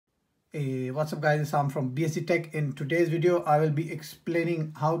Hey, what's up guys, it's Sam from BSc Tech. In today's video I will be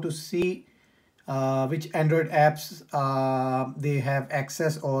explaining how to see which Android apps they have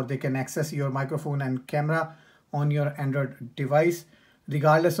access, or they can access your microphone and camera on your Android device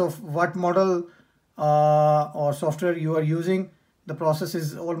regardless of what model or software you are using. The process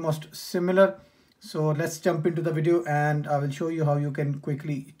is almost similar, so let's jump into the video and I will show you how you can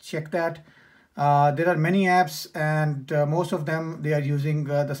quickly check that. There are many apps, and most of them they are using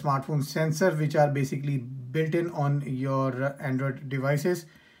the smartphone sensor, which are basically built in on your Android devices,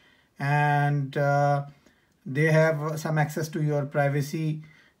 and they have some access to your privacy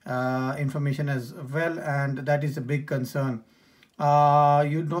information as well, and that is a big concern.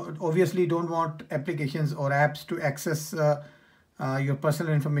 You obviously don't want applications or apps to access your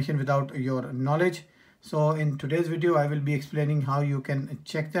personal information without your knowledge. So in today's video I will be explaining how you can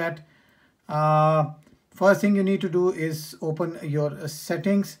check that. First thing you need to do is open your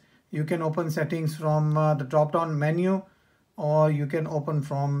settings. You can open settings from the drop down menu, or you can open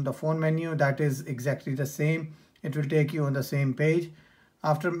from the phone menu. That is exactly the same. It will take you on the same page.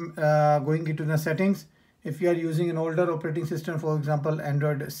 After going into the settings, if you are using an older operating system, for example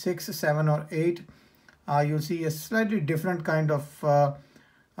Android 6, 7 or 8, you'll see a slightly different kind of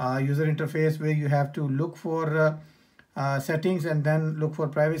user interface where you have to look for settings and then look for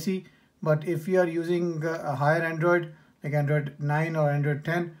privacy. But if you are using a higher Android like Android 9 or Android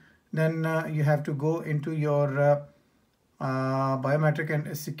 10, then you have to go into your biometric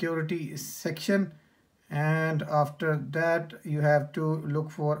and security section, and after that you have to look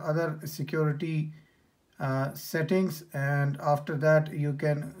for other security settings, and after that you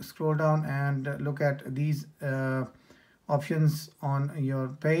can scroll down and look at these options on your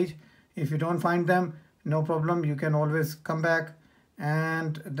page. If you don't find them, no problem, you can always come back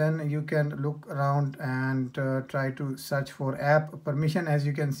and then you can look around and try to search for app permission, as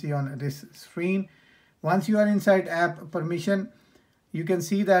you can see on this screen. Once you are inside app permission, you can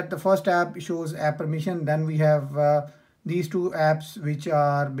see that the first app shows app permission. Then we have these two apps which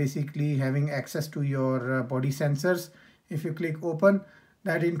are basically having access to your body sensors. If you click open,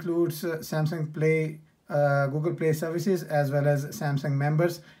 that includes Samsung Play, Google Play services, as well as Samsung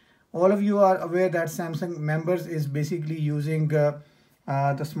members. All of you are aware that Samsung members is basically using the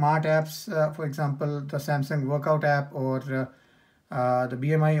smart apps, for example the Samsung workout app, or the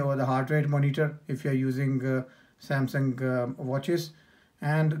BMI or the heart rate monitor if you are using Samsung watches.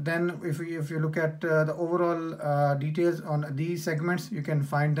 And then if you look at the overall details on these segments, you can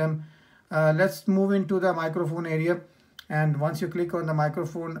find them. Let's move into the microphone area, and once you click on the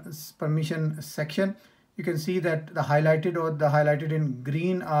microphone permission section, you can see that the highlighted or the highlighted in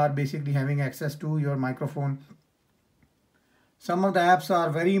green are basically having access to your microphone. Some of the apps are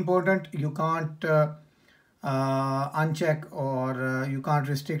very important. You can't uncheck, or you can't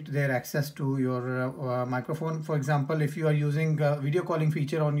restrict their access to your microphone. For example, if you are using a video calling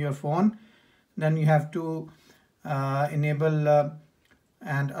feature on your phone, then you have to enable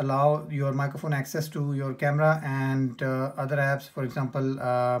and allow your microphone access to your camera and other apps, for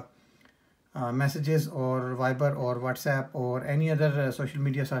example messages or Viber or WhatsApp or any other social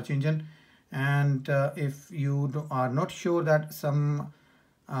media search engine. And if you are not sure that some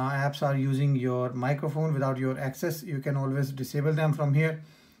apps are using your microphone without your access, you can always disable them from here.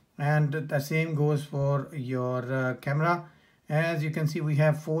 And the same goes for your camera. As you can see, we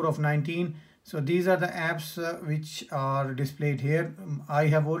have 4 of 19. So these are the apps which are displayed here. I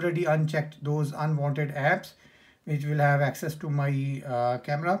have already unchecked those unwanted apps which will have access to my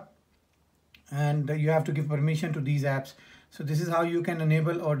camera, and you have to give permission to these apps. So this is how you can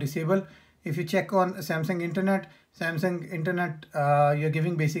enable or disable. If you check on Samsung Internet, you're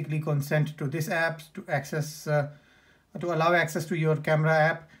giving basically consent to this app to access, to allow access to your camera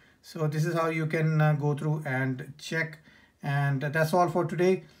app. So this is how you can go through and check. And that's all for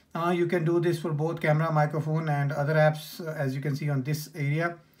today. You can do this for both camera, microphone and other apps, as you can see on this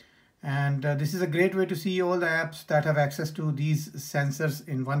area. And this is a great way to see all the apps that have access to these sensors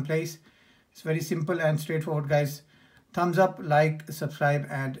in one place. It's very simple and straightforward, guys. Thumbs up, like, subscribe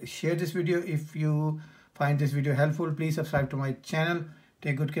and share this video. If you find this video helpful, please subscribe to my channel.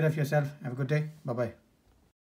 Take good care of yourself. Have a good day. Bye bye.